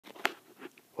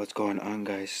What's going on,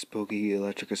 guys? Spooky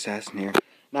Electric Assassin here.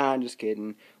 Nah, I'm just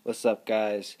kidding. What's up,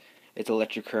 guys? It's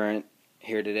Electric Current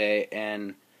here today,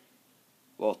 and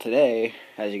well, today,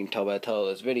 as you can tell by the title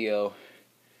of this video,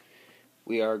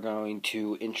 we are going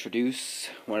to introduce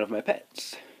one of my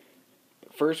pets.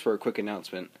 But first, for a quick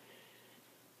announcement,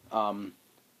 for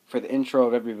the intro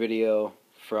of every video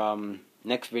from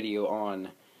next video on,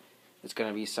 it's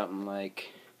gonna be something like,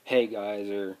 "Hey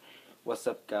guys," or "What's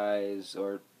up, guys,"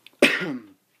 or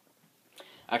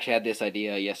I actually had this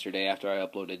idea yesterday after I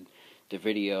uploaded the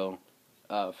video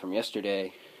from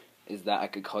yesterday, is that I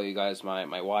could call you guys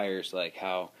my wires, like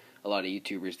how a lot of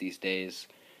YouTubers these days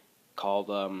call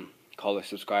their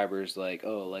subscribers, like,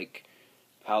 oh, like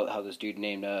how this dude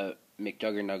named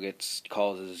McJuggernuggets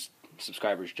calls his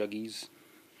subscribers Juggies,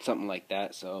 something like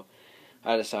that. So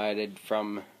I decided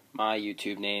from my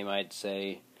YouTube name I'd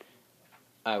say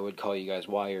I would call you guys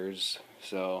wires.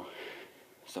 So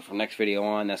from next video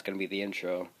on, that's going to be the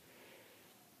intro.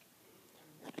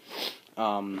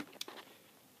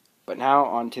 But now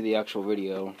on to the actual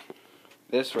video.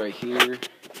 This right here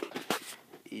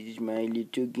is my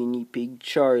little guinea pig,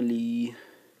 Charlie.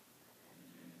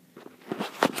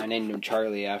 I named him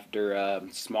Charlie after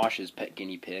Smosh's pet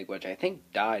guinea pig, which I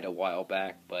think died a while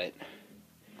back, but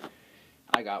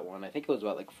I got one. I think it was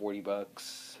about like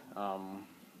 $40.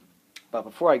 But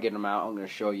before I get him out, I'm going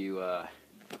to show you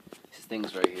his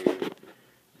things right here.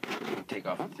 Take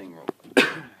off the thing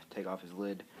take off his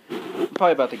lid. I'm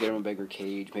probably about to get him a bigger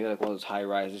cage, maybe like one of those high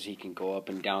rises he can go up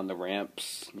and down the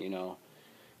ramps, you know.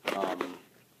 He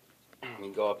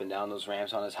can go up and down those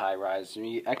ramps on his high rise.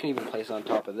 I can even place it on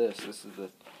top of this. This is the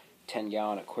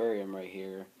 10-gallon aquarium right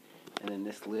here, and then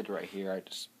this lid right here I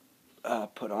just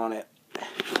put on it.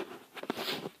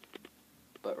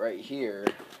 But right here,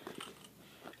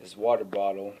 this water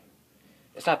bottle,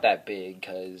 it's not that big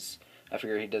because I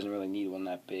figure he doesn't really need one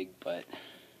that big, but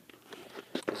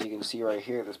as you can see right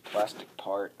here, this plastic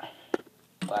part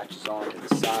latches on to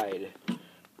the side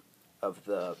of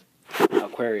the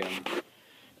aquarium.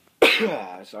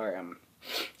 Sorry, I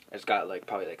just got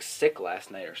probably sick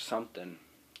last night or something,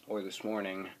 or this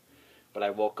morning, but I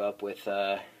woke up with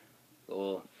a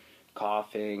little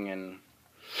coughing and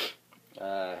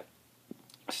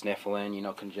sniffling, you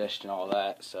know, congestion, all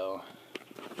that. So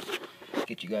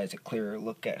get you guys a clearer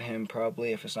look at him,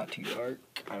 probably, if it's not too dark.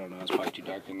 I don't know, it's probably too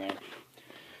dark in there.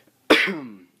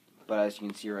 But as you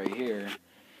can see right here,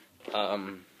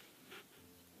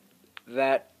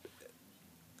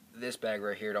 this bag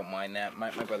right here, don't mind that.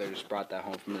 My brother just brought that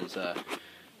home from his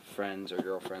friend's or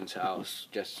girlfriend's house,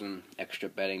 just some extra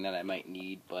bedding that I might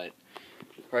need. But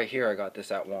right here, I got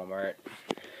this at Walmart.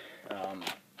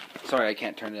 Sorry I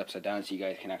can't turn it upside down so you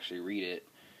guys can actually read it,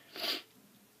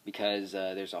 because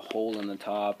there's a hole in the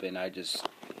top, and that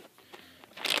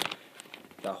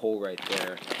hole right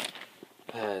there,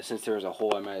 since there was a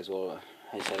hole, I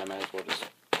said I might as well just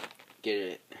get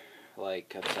it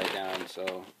upside down,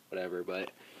 so whatever.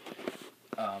 But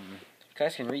you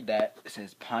guys can read that. It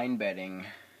says pine bedding,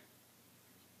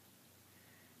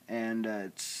 and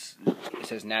it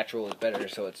says natural is better,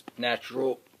 so it's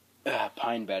natural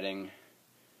pine bedding.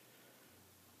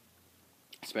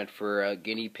 It's meant for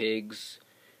guinea pigs,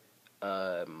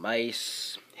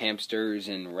 mice, hamsters,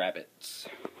 and rabbits.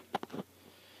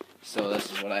 So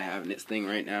this is what I have in this thing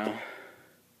right now.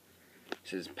 It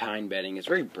says pine bedding. It's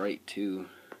very bright too,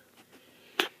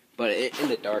 but in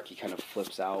the dark he kind of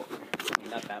flips out. I mean,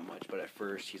 not that much, but at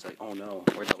first he's like, "Oh no,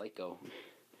 where'd the light go?"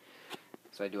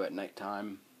 So I do it at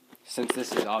nighttime. Since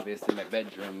this is obviously my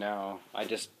bedroom now, I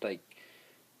just 2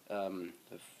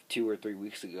 or 3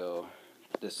 weeks ago,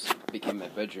 this became my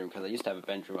bedroom, because I used to have a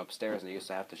bedroom upstairs and I used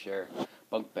to have to share a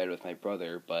bunk bed with my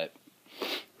brother. But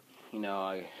you know,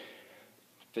 I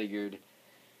figured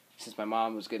since my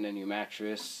mom was getting a new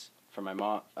mattress from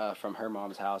her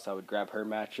mom's house, I would grab her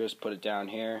mattress, put it down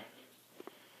here,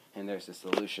 and there's the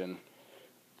solution.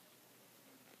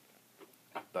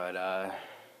 But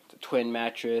it's a twin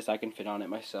mattress. I can fit on it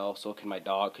myself, so can my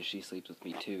dog, because she sleeps with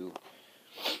me too.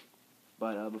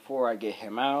 But before I get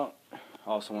him out, I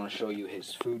also want to show you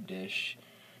his food dish.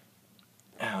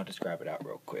 I'll just grab it out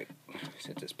real quick,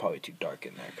 since it's probably too dark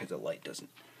in there, because the light doesn't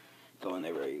go in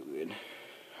there very good.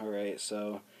 Alright,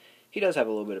 so he does have a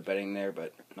little bit of bedding there,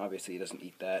 but obviously he doesn't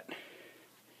eat that.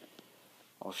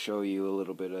 I'll show you a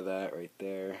little bit of that right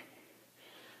there.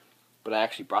 But I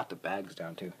actually brought the bags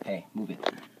down too. Hey, move it.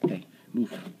 Hey,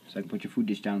 move. So I can put your food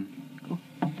dish down. Cool.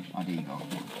 Oh, there you go.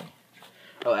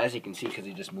 Oh, as you can see, because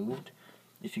he just moved,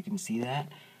 if you can see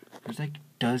that, there's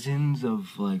dozens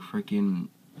of freaking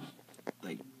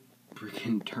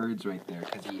turds right there,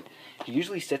 because he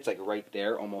usually sits right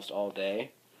there almost all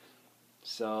day.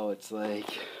 So it's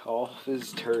like all of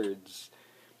his turds,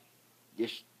 he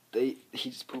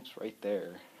just poops right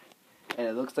there. And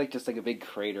it looks like just like a big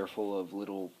crater full of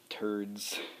little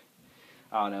turds.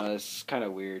 I don't know, it's kind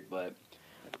of weird, but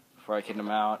before I get him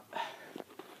out,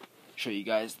 show you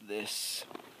guys this.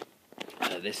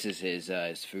 This is his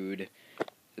food.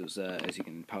 It was, as you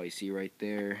can probably see right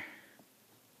there,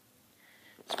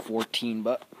 it's $14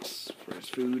 for his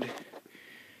food.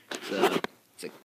 It's a